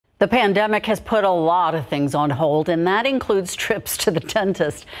The pandemic has put a lot of things on hold, and that includes trips to the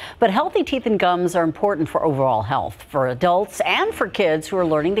dentist. But healthy teeth and gums are important for overall health, for adults and for kids who are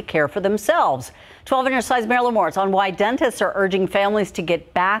learning to care for themselves. 12 on your side's Marilyn Moritz on why dentists are urging families to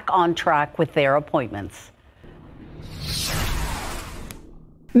get back on track with their appointments.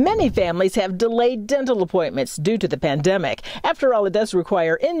 Many families have delayed dental appointments due to the pandemic. After all, it does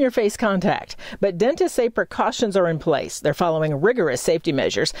require in-your-face contact. But dentists say precautions are in place. They're following rigorous safety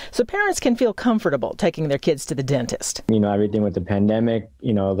measures so parents can feel comfortable taking their kids to the dentist. Everything with the pandemic,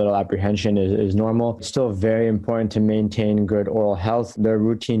 a little apprehension is normal. It's still very important to maintain good oral health. The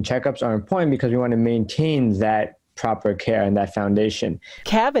routine checkups are important because we want to maintain that proper care and that foundation.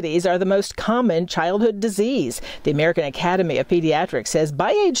 Cavities are the most common childhood disease. The American Academy of Pediatrics says by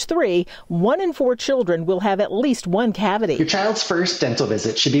age 3, 1 in 4 children will have at least one cavity. Your child's first dental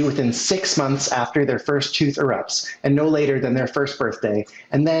visit should be within 6 months after their first tooth erupts and no later than their first birthday,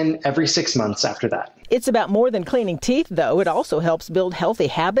 and then every 6 months after that. It's about more than cleaning teeth, though. It also helps build healthy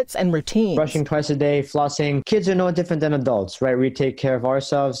habits and routines. Brushing twice a day, flossing. Kids are no different than adults, right? We take care of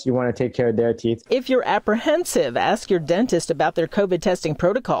ourselves. You want to take care of their teeth. If you're apprehensive, ask your dentist about their COVID testing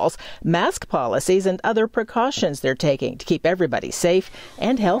protocols, mask policies, and other precautions they're taking to keep everybody safe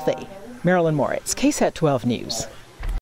and healthy. Marilyn Moritz, KSAT 12 News.